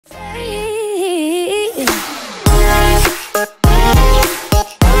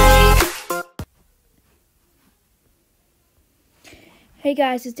Hey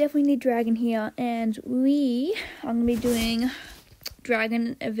guys, it's definitely Dragon here, and we are going to be doing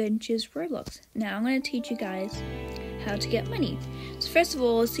Dragon Avengers Roblox. Now I'm going to teach you guys how to get money. So first of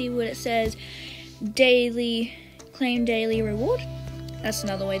all, let's see what it says. Claim daily reward. That's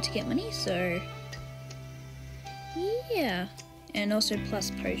another way to get money, so yeah. And also plus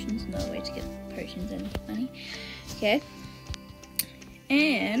potions, another way to get potions and money. Okay.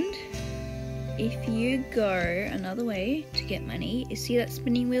 And if you go another way to get money, you see that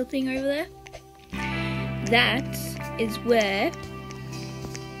spinning wheel thing over there? That is where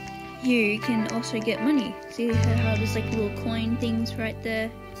you can also get money. See how there's like little coin things right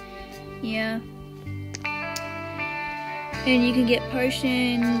there? Yeah. And you can get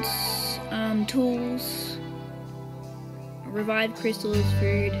potions, tools, revived crystals,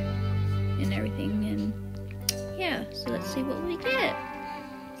 food, and everything. And yeah, so let's see what we get.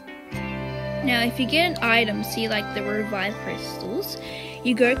 Now, if you get an item, see like the revived crystals,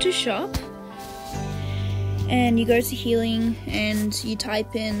 you go to shop and you go to healing and you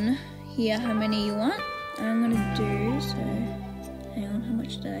type in here how many you want. I'm gonna do, so hang on, how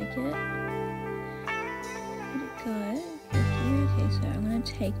much did I get? What did it go? 50, okay, so I'm gonna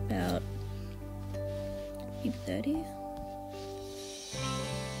take about maybe 30.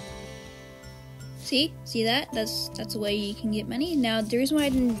 See that? That's a way you can get money. Now, the reason why I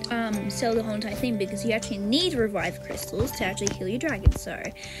didn't sell the whole entire thing, because you actually need revived crystals to actually heal your dragon, so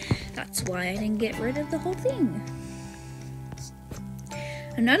that's why I didn't get rid of the whole thing.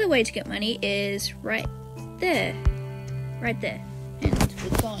 Another way to get money is right there, and we're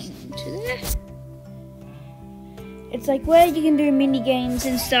going to there. It's like where you can do mini games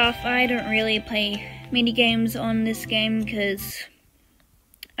and stuff. I don't really play mini games on this game because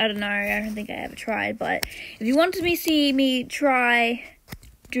I don't know, I don't think I ever tried, but if you want to see me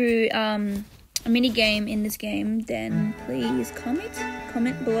do a mini game in this game, then please comment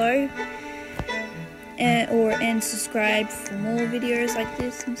below, and subscribe for more videos like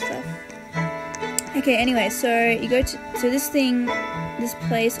this and stuff. Okay, anyway, so you go to, this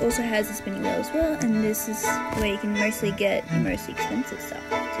place also has a spinning wheel as well, and this is where you can mostly get your most expensive stuff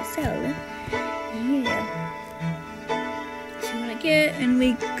to sell. Yeah. And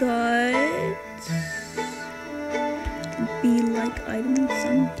we got be like item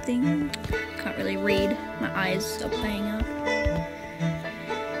something. Can't really read, my eyes are playing up.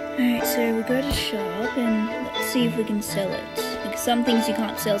 Alright, so we go to shop and let's see if we can sell it. Like some things you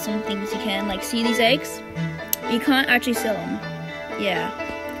can't sell, some things you can. Like see these eggs? You can't actually sell them. Yeah.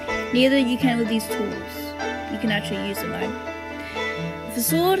 Neither you can with these tools. You can actually use them though. With the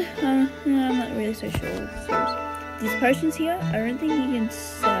sword, no, I'm not really so sure with the swords. These potions here, I don't think you can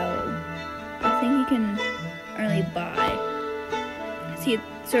sell. I think you can only buy. See,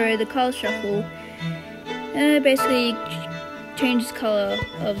 so the color shuffle basically changes color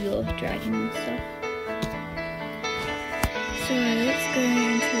of your dragon and stuff. So let's go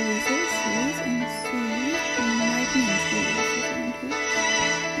into resources and see what I can use.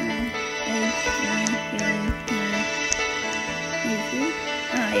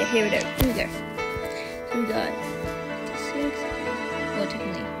 Ah, yeah, here we go. So we got. Well,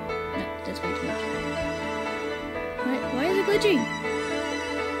 technically, no, that's way too much. Why is it glitching?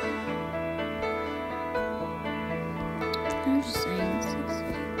 I'm just saying,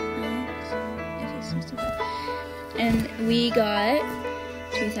 65. And we got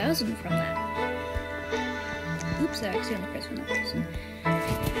 2,000 from that. Oops, I accidentally pressed that person.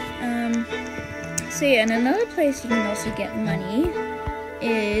 So yeah, and another place you can also get money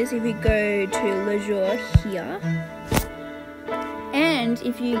is if you go to Leisure here. And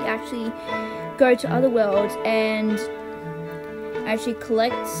if you actually go to other worlds and actually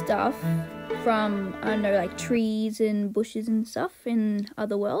collect stuff from, I don't know, like trees and bushes and stuff in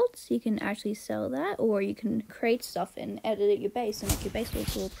other worlds, you can actually sell that, or you can create stuff and edit your base and make your base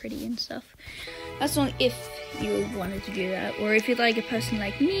look all pretty and stuff. That's not if you wanted to do that, or if you're like a person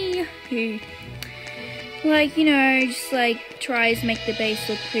like me who, like, you know, just like tries to make the base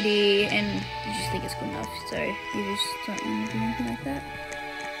look pretty and you just think it's good enough, so you just don't want to do anything like that.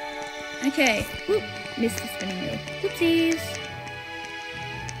 Okay, whoop, missed the spinning wheel. Whoopsies.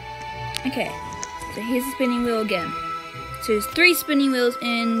 Okay, so here's the spinning wheel again. So there's 3 spinning wheels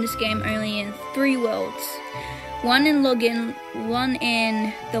in this game, only in 3 worlds. One in login, one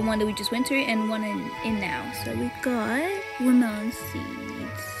in the one that we just went to, and one in now. So we got watermelon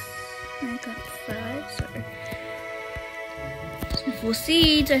seeds. I got 5, so for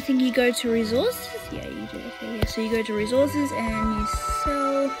seeds, I think you go to resources. Yeah, you do. Okay, yeah. So you go to resources and you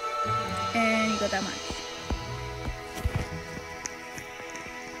sell, and you got that much.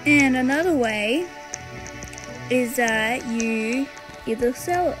 And another way is that you either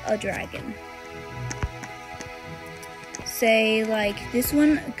sell a dragon. Say like this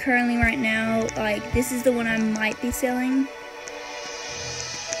one currently right now, like this is the one I might be selling.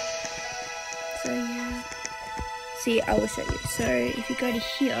 So yeah. See, I will show you. So if you go to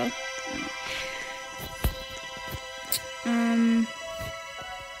here,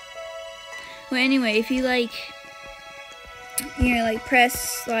 well anyway, if you like, you know, like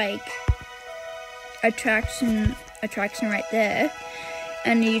press like attraction right there,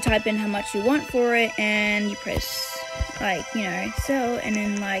 and you type in how much you want for it, and you press like, you know, sell, and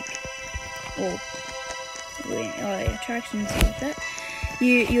then like, or attractions like that,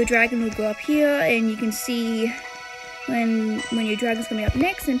 your dragon will go up here, and you can see when your dragon's coming up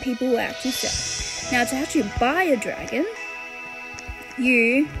next, and people will actually sell. Now to actually buy a dragon,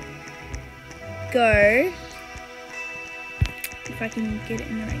 you go, if I can get it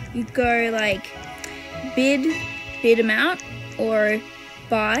in the right, you go like bid amount, or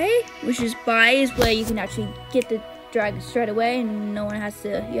buy, which is buy is where you can actually get the dragon straight away, and no one has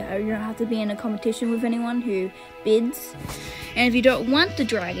to, you don't have to be in a competition with anyone who bids. And if you don't want the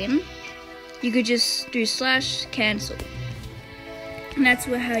dragon, you could just do / cancel, and that's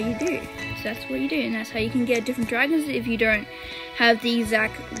how you do. So that's what you do, and that's how you can get different dragons if you don't have the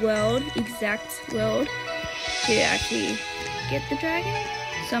exact world to actually get the dragon.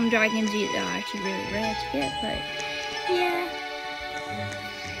 Some dragons are actually really rare to get, but yeah.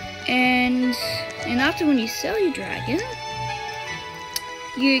 And after when you sell your dragon,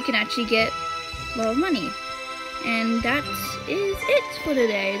 you can actually get a lot of money. And that is it for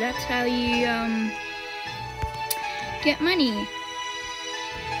today. That's how you get money.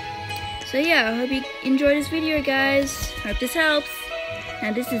 So yeah, I hope you enjoyed this video, guys. Hope this helps.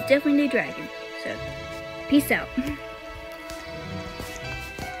 Now this is definitely a dragon. So peace out.